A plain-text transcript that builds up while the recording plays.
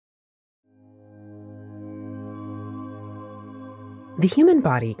The human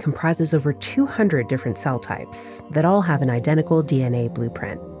body comprises over 200 different cell types that all have an identical DNA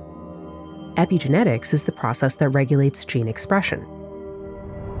blueprint. Epigenetics is the process that regulates gene expression,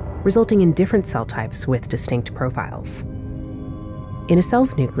 resulting in different cell types with distinct profiles. In a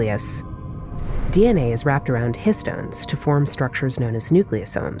cell's nucleus, DNA is wrapped around histones to form structures known as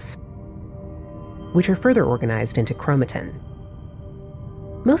nucleosomes, which are further organized into chromatin.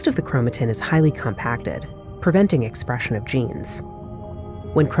 Most of the chromatin is highly compacted, preventing expression of genes.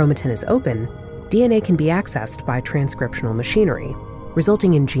 When chromatin is open, DNA can be accessed by transcriptional machinery,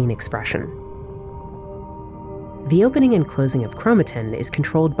 resulting in gene expression. The opening and closing of chromatin is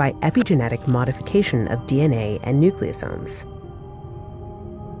controlled by epigenetic modification of DNA and nucleosomes,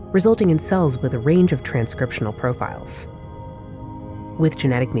 resulting in cells with a range of transcriptional profiles. With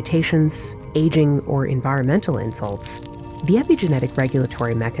genetic mutations, aging, or environmental insults, the epigenetic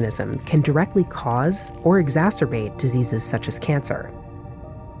regulatory mechanism can directly cause or exacerbate diseases such as cancer.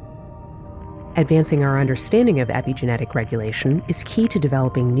 Advancing our understanding of epigenetic regulation is key to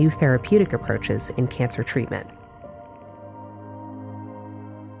developing new therapeutic approaches in cancer treatment.